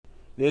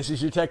This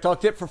is your Tech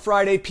Talk Tip for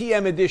Friday,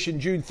 PM edition,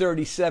 June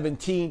 30,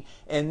 17.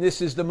 And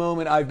this is the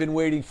moment I've been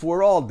waiting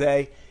for all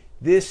day.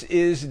 This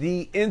is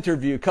the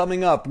interview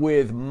coming up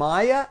with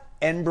Maya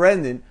and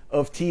Brendon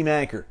of Team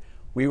Anchor.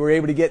 We were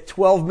able to get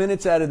 12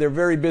 minutes out of their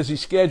very busy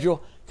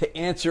schedule to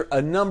answer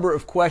a number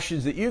of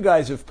questions that you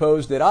guys have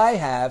posed, that I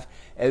have,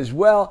 as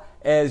well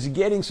as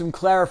getting some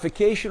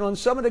clarification on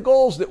some of the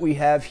goals that we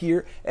have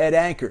here at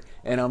Anchor.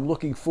 And I'm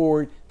looking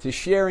forward to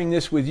sharing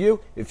this with you.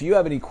 If you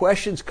have any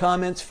questions,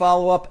 comments,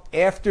 follow-up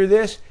after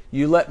this,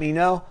 you let me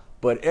know.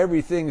 But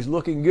everything's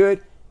looking good,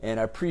 and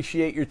I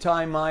appreciate your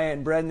time, Maya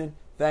and Brendon.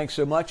 Thanks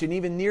so much. And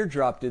even Near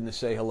dropped in to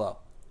say hello.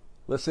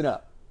 Listen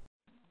up.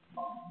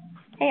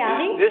 Hey,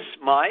 Avi. Is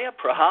this Maya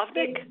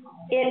Prahovnik?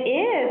 It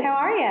is. How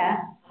are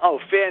you? Oh,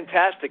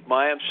 fantastic,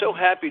 Maya. I'm so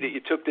happy that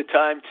you took the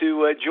time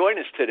to join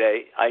us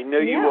today. I know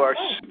you are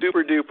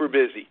super duper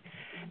busy.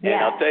 And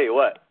I'll tell you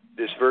what,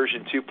 this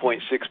version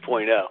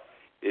 2.6.0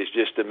 is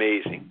just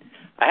amazing.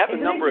 I have a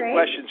number of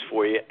questions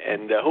for you,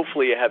 and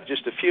hopefully you have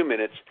just a few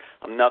minutes.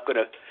 I'm not going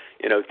to,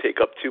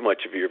 take up too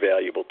much of your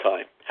valuable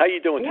time. How are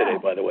you doing today,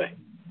 by the way?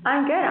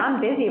 I'm good.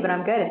 I'm busy, but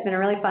I'm good. It's been a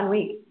really fun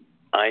week.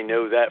 I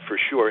know that for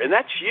sure. And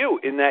that's you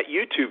in that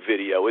YouTube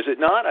video, is it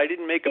not? I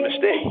didn't make a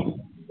mistake.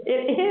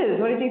 It is.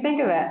 What did you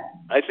think of it?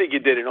 I think you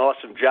did an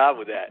awesome job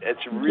with that. It's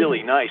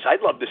really nice.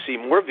 I'd love to see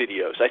more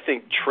videos. I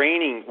think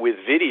training with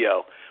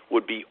video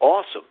would be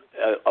awesome.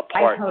 A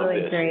part of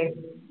this. I totally agree.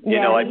 We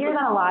hear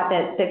that a lot,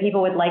 that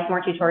people would like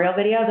more tutorial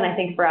videos, and I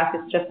think for us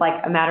it's just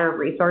like a matter of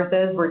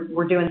resources.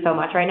 We're doing so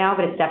much right now,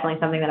 but it's definitely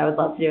something that I would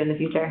love to do in the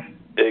future.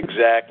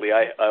 Exactly.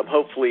 I'm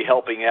hopefully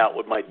helping out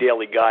with my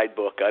daily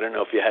guidebook. I don't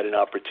know if you had an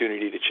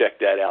opportunity to check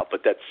that out,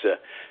 but that's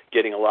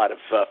getting a lot of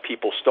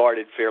people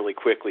started fairly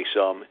quickly,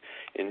 so I'm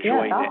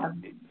enjoying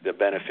the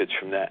benefits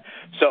from that.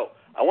 So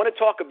I want to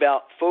talk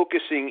about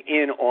focusing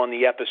in on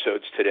the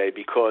episodes today,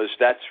 because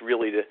that's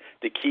really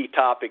the key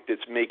topic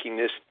that's making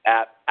this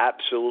app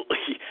absolutely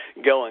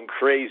going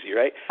crazy,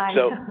 right?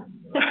 So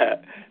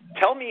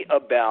tell me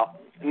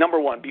about, number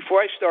one, before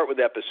I start with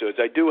episodes,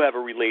 I do have a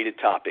related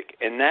topic,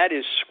 and that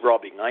is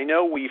scrubbing. I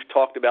know we've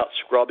talked about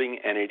scrubbing,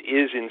 and it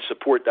is in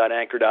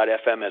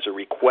support.anchor.fm as a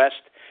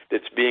request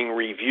that's being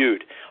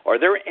reviewed. Are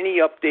there any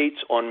updates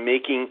on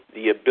making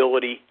the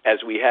ability, as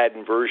we had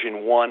in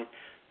version 1,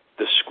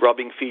 the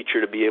scrubbing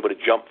feature to be able to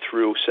jump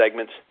through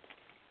segments?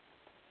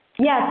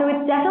 Yeah, so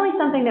it's definitely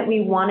something that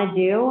we want to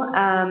do.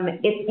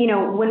 It's,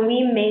 when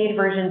we made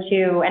version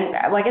 2, and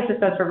I guess this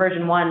goes for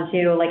version 1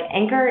 too,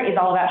 Anchor is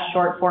all about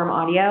short form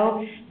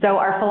audio. So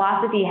our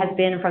philosophy has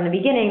been from the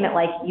beginning that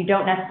you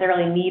don't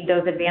necessarily need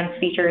those advanced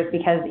features,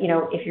 because,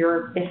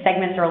 if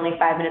segments are only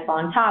 5 minutes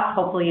long tops,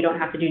 hopefully you don't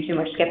have to do too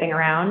much skipping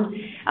around.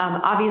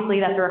 Obviously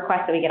that's a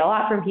request that we get a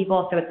lot from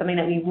people, so it's something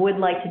that we would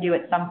like to do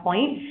at some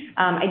point.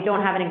 I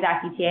don't have an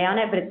exact ETA on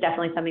it, but it's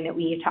definitely something that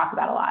we talk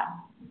about a lot.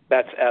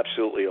 That's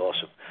absolutely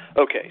awesome.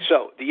 Okay,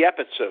 so the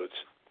episodes.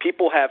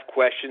 People have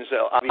questions.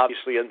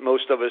 Obviously,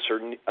 most of us are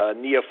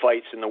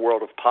neophytes in the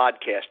world of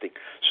podcasting.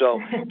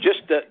 So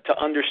just to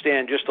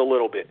understand just a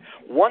little bit,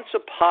 once a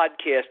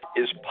podcast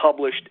is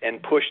published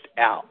and pushed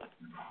out,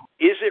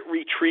 is it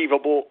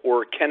retrievable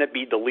or can it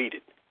be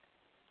deleted?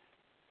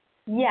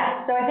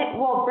 Yeah, so I think,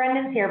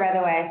 Brendon's here, by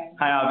the way.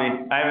 Hi,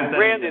 Avi. I haven't said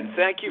Brendon,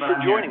 thank you for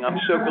joining. I'm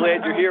so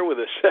glad you're here with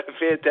us.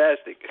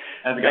 Fantastic.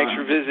 Thanks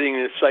for visiting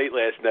the site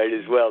last night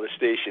as well, the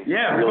station.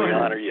 Yeah, really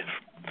honor you.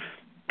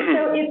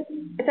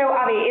 So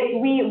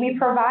Avi, we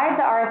provide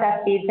the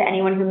RSS feed to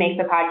anyone who makes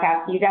a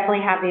podcast. You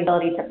definitely have the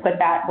ability to put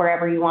that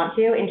wherever you want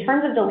to. In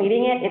terms of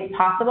deleting it, it's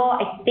possible.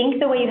 I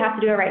think the way you have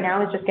to do it right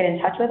now is just get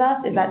in touch with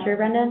us. Is that true,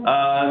 Brendon?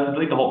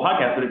 Delete the whole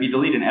podcast, but if you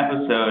delete an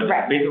episode,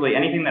 basically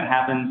anything that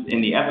happens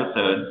in the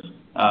episodes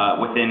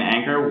within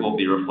Anchor will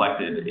be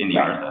reflected in the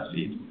RSS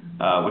feed,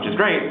 which is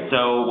great.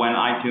 So when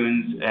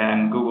iTunes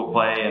and Google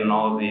Play and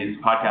all of these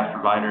podcast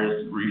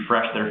providers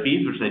refresh their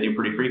feeds, which they do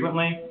pretty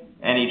frequently,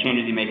 any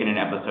changes you make in an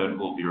episode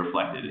will be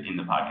reflected in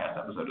the podcast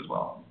episode as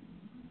well.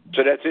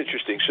 So that's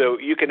interesting. So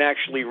you can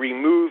actually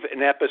remove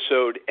an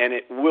episode and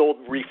it will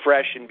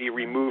refresh and be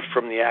removed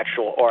from the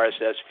actual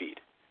RSS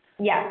feed.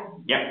 Yeah.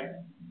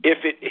 Yep. If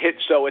it hits,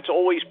 so it's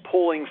always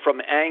pulling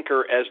from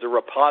Anchor as the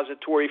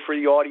repository for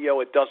the audio.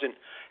 It doesn't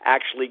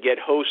actually get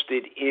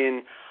hosted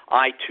in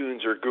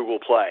iTunes or Google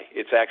Play.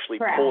 It's actually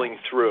pulling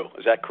through.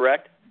 Is that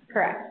correct?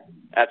 Correct.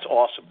 That's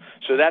awesome.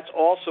 So that's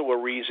also a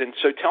reason.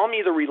 So tell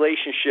me the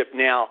relationship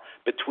now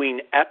between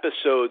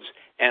episodes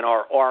and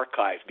our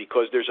archive,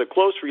 because there's a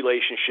close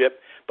relationship,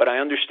 but I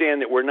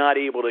understand that we're not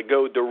able to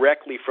go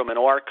directly from an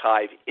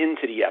archive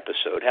into the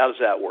episode. How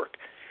does that work?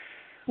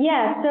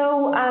 Yeah,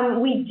 so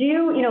we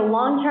do,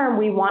 long term,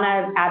 we want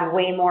to add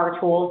way more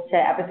tools to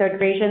episode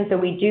creation. So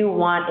we do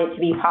want it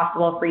to be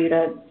possible for you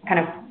to kind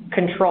of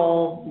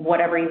control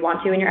whatever you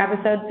want to in your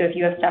episodes. So if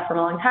you have stuff from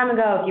a long time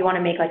ago, if you want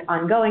to make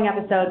ongoing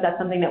episodes, that's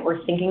something that we're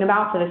thinking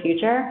about for the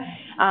future.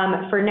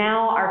 For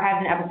now,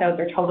 archives and episodes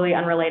are totally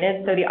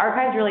unrelated. So the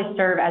archives really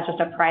serve as just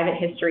a private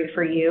history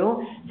for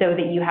you, so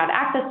that you have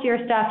access to your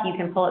stuff. You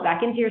can pull it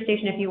back into your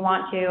station if you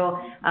want to.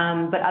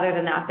 But other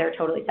than that, they're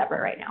totally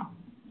separate right now.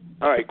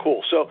 All right,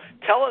 cool. So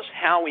tell us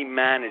how we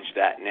manage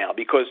that now,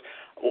 because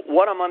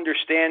what I'm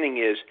understanding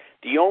is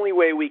the only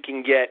way we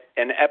can get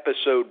an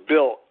episode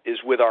built is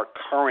with our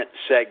current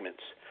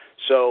segments.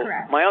 So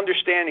Correct. My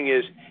understanding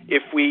is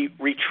if we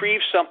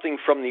retrieve something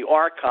from the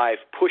archive,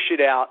 push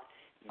it out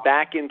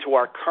back into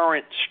our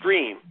current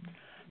stream,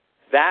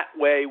 that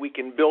way we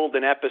can build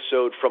an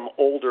episode from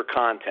older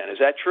content. Is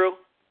that true?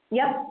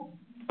 Yep.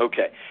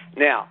 Okay.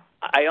 Now,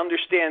 I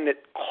understand that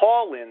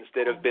call-ins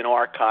that have been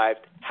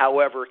archived,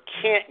 however,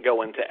 can't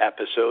go into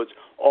episodes,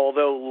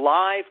 although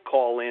live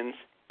call-ins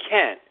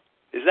can.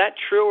 Is that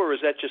true, or is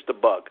that just a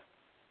bug?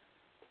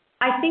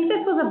 I think this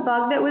was a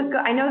bug that was,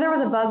 I know there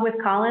was a bug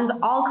with call-ins.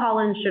 All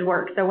call-ins should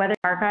work. So whether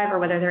archive or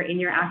whether they're in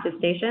your active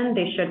station,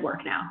 they should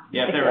work now.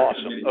 Yeah, they're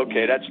awesome.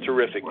 Okay, that's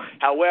terrific.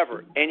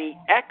 However, any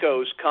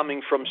echoes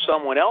coming from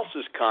someone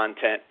else's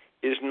content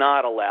is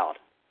not allowed.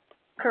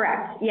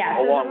 Correct.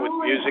 Yeah. Along with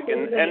music,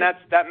 and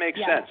that makes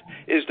sense.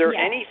 Is there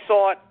any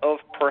thought of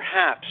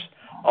perhaps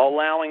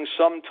allowing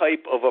some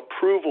type of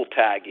approval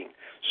tagging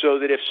so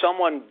that if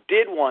someone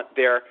did want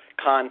their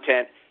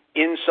content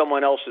in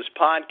someone else's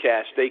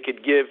podcast, they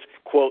could give,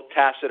 quote,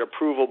 tacit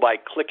approval by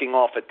clicking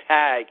off a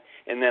tag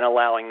and then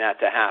allowing that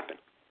to happen?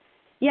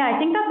 Yeah, I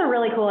think that's a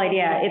really cool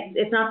idea.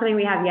 It's not something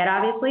we have yet,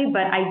 obviously,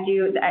 but I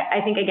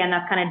think, again,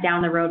 that's kind of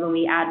down the road when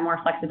we add more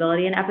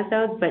flexibility in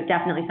episodes, but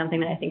definitely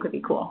something that I think would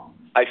be cool.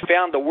 I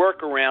found a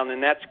workaround,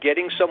 and that's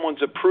getting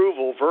someone's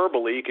approval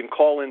verbally. You can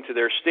call into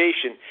their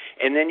station,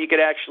 and then you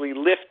could actually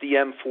lift the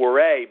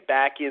M4A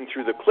back in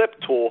through the clip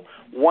tool.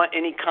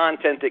 Any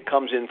content that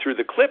comes in through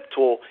the clip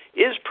tool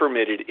is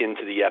permitted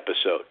into the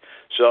episode.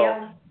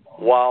 So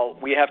while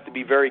we have to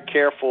be very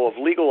careful of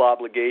legal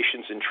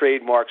obligations and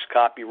trademarks,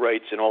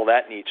 copyrights, and all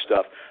that neat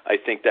stuff, I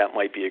think that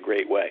might be a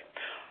great way.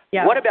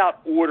 Yeah. What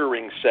about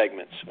ordering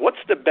segments? What's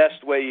the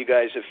best way you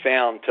guys have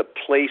found to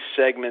place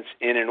segments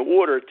in an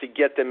order to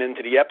get them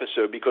into the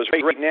episode? Because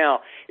right now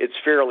it's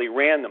fairly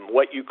random.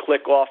 What you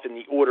click off in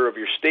the order of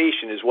your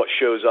station is what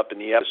shows up in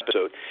the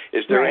episode.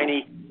 Is there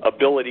any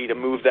ability to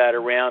move that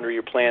around, or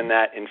you plan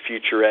that in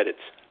future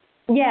edits?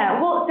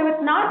 Yeah, well, so it's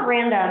not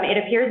random. It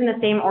appears in the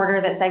same order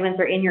that segments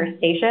are in your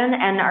station,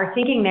 and our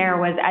thinking there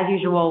was, as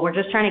usual, we're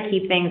just trying to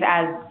keep things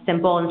as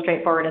simple and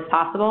straightforward as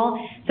possible.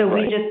 So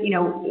we just,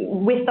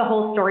 with the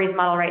whole stories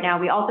model right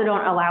now, we also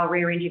don't allow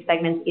rearranging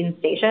segments in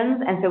stations,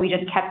 and so we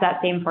just kept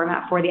that same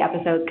format for the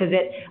episodes because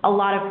a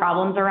lot of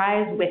problems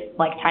arise with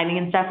like timing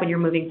and stuff when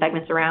you're moving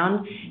segments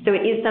around. So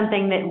it is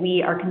something that we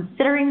are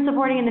considering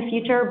supporting in the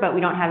future, but we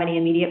don't have any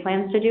immediate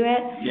plans to do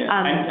it. Yeah,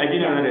 I do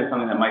know that it's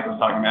something that Mike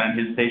was talking about in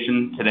his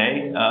station today.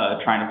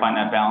 Trying to find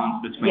that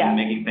balance between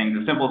making things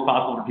as simple as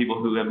possible for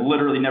people who have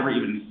literally never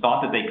even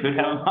thought that they could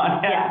have a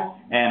podcast,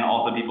 and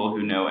also people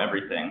who know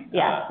everything.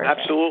 Yeah,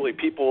 absolutely.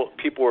 People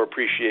are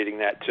appreciating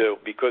that too,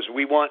 because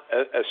we want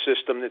a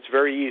system that's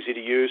very easy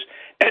to use,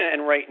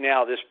 and right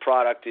now this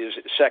product is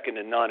second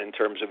to none in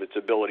terms of its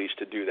abilities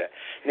to do that.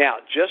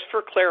 Now, just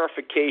for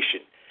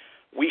clarification,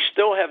 we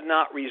still have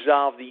not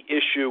resolved the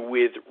issue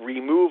with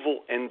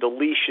removal and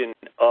deletion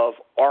of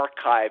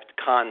archived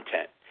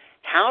content.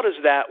 How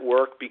does that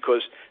work?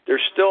 Because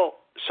there's still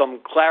some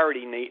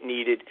clarity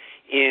needed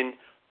in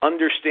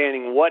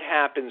understanding what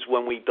happens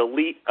when we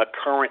delete a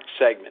current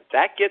segment.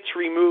 That gets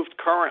removed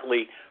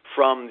currently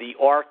from the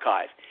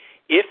archive.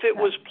 If it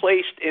was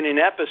placed in an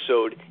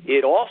episode,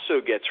 it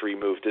also gets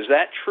removed. Is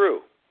that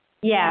true?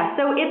 Yeah,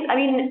 so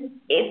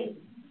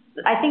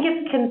I think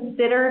it's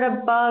considered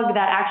a bug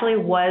that actually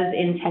was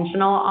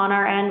intentional on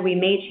our end. We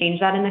may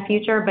change that in the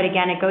future, but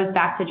again, it goes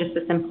back to just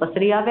the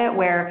simplicity of it,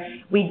 where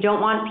we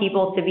don't want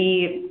people to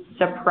be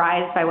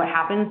surprised by what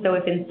happens. So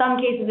if in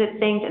some cases it's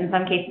synced, in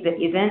some cases it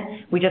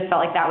isn't, we just felt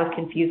like that was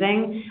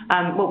confusing.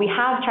 What we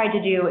have tried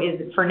to do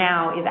is, for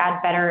now, is add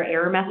better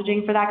error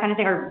messaging for that kind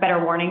of thing, or better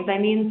warnings, I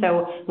mean.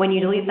 So when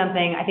you delete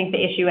something, I think the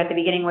issue at the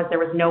beginning was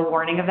there was no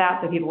warning of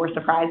that, so people were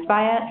surprised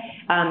by it.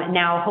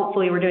 Now,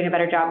 hopefully, we're doing a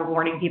better job of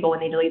warning people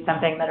when they delete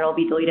something that it'll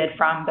be deleted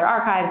from their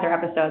archives, their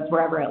episodes,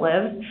 wherever it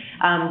lives.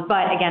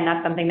 But again,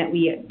 that's something that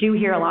we do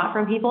hear a lot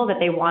from people,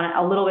 that they want a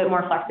little bit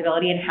more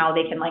flexibility in how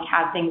they can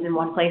have things in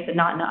one place and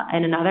not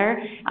in another.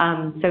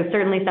 So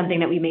certainly something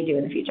that we may do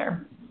in the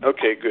future.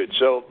 Okay, good.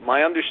 So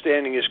my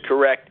understanding is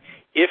correct.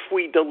 If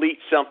we delete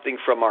something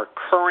from our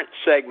current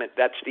segment,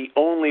 that's the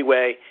only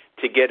way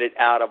to get it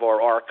out of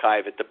our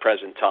archive at the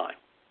present time.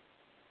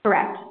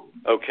 Correct.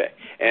 Okay.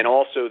 And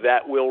also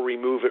that will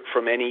remove it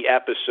from any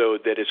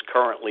episode that is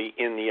currently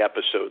in the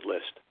episode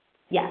list.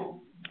 Yes.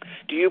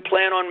 Do you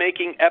plan on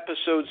making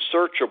episodes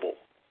searchable?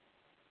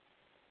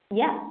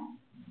 Yes.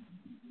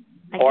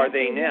 Are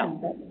they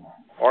now?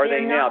 Are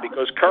they now?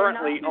 Because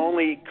currently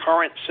only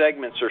current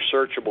segments are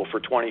searchable for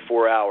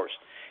 24 hours,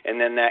 and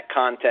then that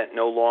content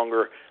no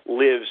longer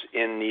lives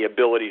in the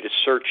ability to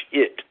search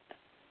it.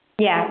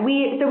 Yeah, so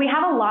we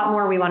have a lot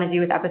more we want to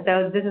do with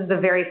episodes. This is the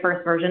very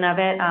first version of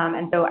it,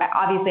 and so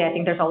obviously I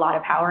think there's a lot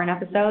of power in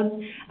episodes.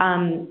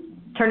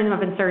 Turning them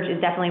up in search is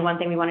definitely one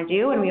thing we want to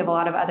do, and we have a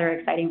lot of other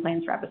exciting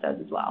plans for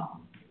episodes as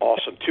well.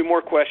 Awesome. 2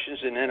 more questions,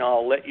 and then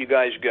I'll let you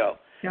guys go.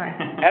 Sure.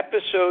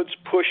 Episodes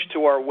pushed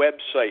to our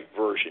website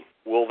version.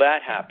 will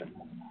that happen?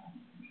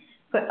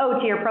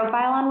 To your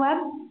profile on web?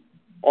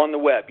 On the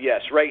web,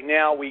 yes. Right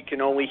now, we can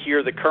only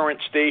hear the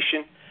current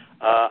station.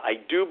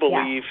 I do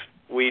believe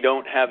we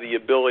don't have the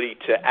ability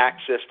to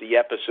access the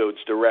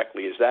episodes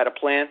directly. Is that a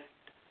plan?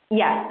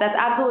 Yes, that's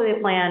absolutely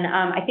a plan.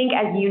 I think,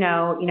 as you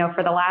know,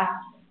 for the last,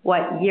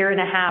 year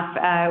and a half,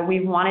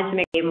 we've wanted to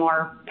make it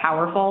more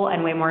powerful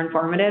and way more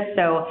informative.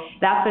 So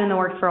that's been in the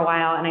works for a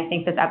while, and I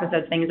think this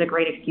episode thing is a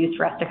great excuse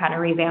for us to kind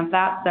of revamp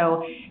that.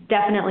 So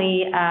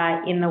definitely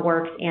in the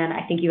works, and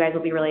I think you guys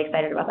will be really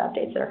excited about the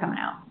updates that are coming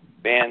out.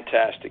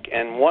 Fantastic.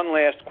 And one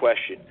last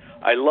question.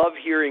 I love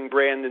hearing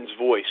Brandon's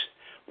voice.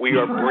 We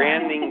are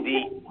branding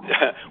the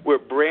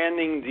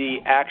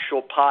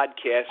actual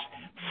podcast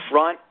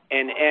front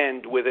and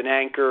end with an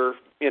Anchor,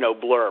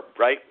 blurb,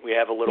 right? We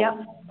have a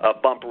little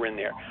bumper in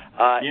there.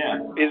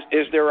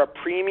 Is there a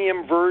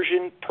premium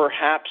version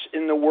perhaps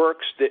in the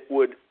works that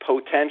would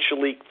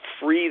potentially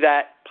free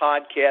that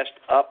podcast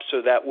up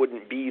so that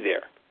wouldn't be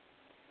there?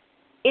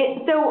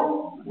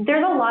 So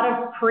there's a lot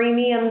of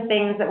premium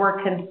things that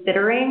we're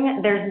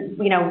considering. There's,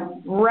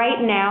 right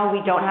now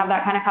we don't have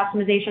that kind of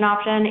customization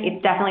option.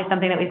 It's definitely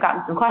something that we've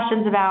gotten some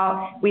questions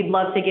about. We'd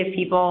love to give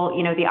people,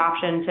 the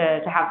option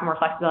to have some more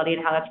flexibility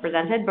in how that's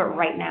presented, but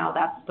right now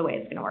that's the way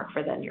it's going to work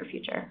for the near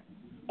future.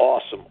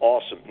 Awesome.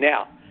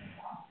 Now,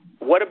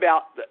 what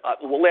about,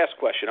 last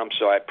question, I'm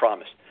sorry, I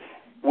promised.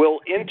 Will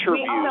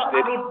interviews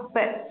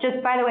but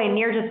just by the way,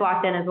 Nir just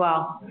walked in as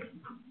well.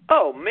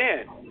 Oh,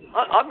 man.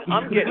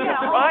 I'm getting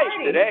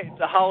surprised today. It's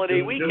a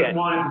holiday weekend. Just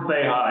wanted to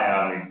say hi,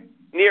 Avi.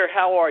 Nir,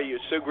 how are you?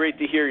 It's so great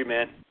to hear you,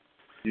 man.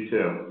 You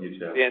too.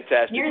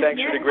 Fantastic.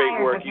 Thanks for the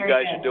great work. You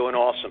guys are doing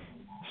awesome.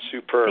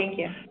 Superb. Thank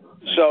you.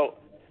 So,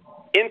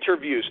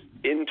 interviews.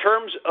 In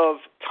terms of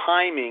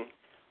timing,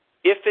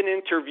 if an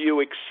interview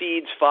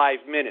exceeds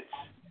 5 minutes,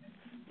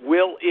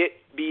 will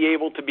it be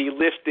able to be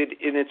listed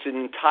in its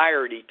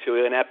entirety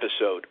to an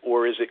episode,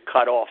 or is it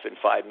cut off in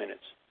 5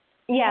 minutes?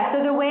 Yeah, so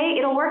it'll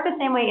work the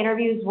same way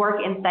interviews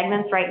work in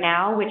segments right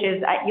now, which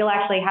is you'll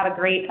actually have a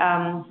great,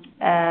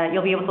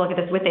 you'll be able to look at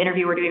this with the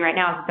interview we're doing right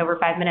now. It's over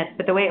 5 minutes.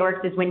 But the way it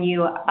works is when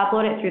you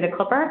upload it through the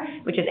Clipper,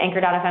 which is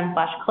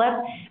anchor.fm/clip,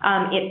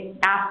 it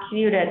asks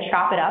you to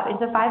chop it up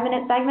into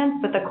 5-minute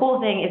segments. But the cool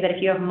thing is that if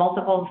you have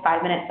multiple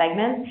 5-minute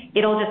segments,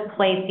 it'll just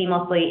play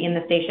seamlessly in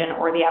the station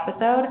or the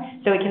episode.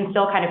 So it can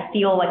still kind of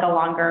feel like a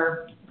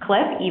longer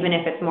clip, even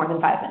if it's more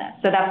than 5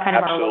 minutes. So that's kind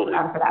of our rule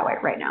for that way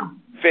right now.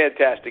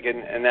 Fantastic,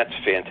 and that's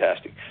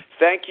fantastic.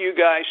 Thank you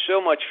guys so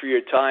much for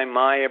your time,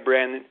 Maya,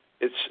 Brendon.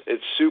 It's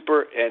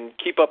super, and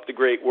keep up the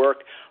great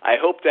work. I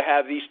hope to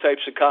have these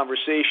types of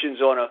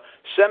conversations on a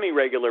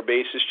semi-regular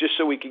basis just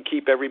so we can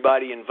keep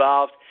everybody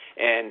involved,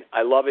 and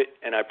I love it,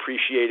 and I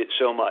appreciate it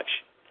so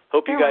much.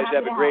 Hope you guys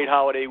have a great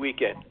holiday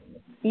weekend.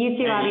 You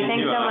too, Avi.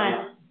 Thanks so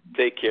much.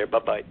 Take care.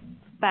 Bye-bye.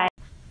 Bye.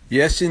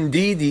 Yes,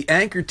 indeed, the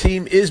Anchor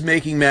team is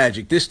making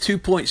magic. This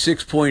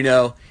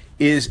 2.6.0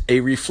 is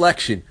a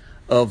reflection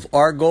of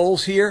our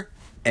goals here,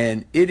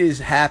 and it is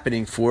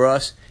happening for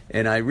us,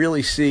 and I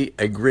really see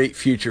a great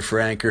future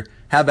for Anchor.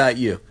 How about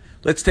you?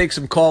 Let's take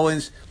some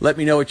call-ins. Let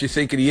me know what you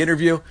think of the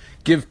interview.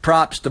 Give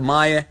props to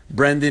Maya,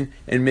 Brendon,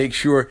 and make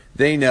sure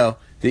they know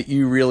that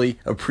you really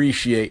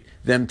appreciate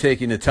them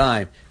taking the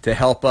time to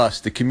help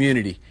us, the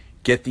community,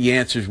 get the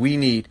answers we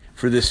need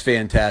for this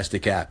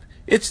fantastic app.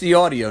 It's the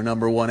audio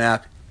 #1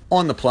 app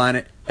on the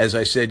planet, as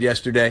I said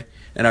yesterday,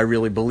 and I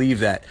really believe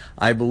that.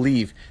 I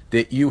believe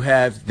that you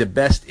have the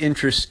best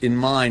interests in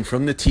mind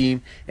from the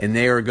team, and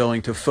they are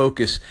going to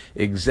focus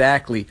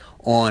exactly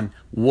on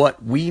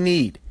what we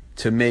need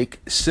to make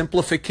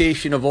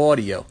simplification of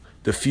audio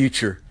the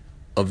future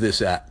of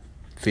this app.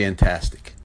 Fantastic.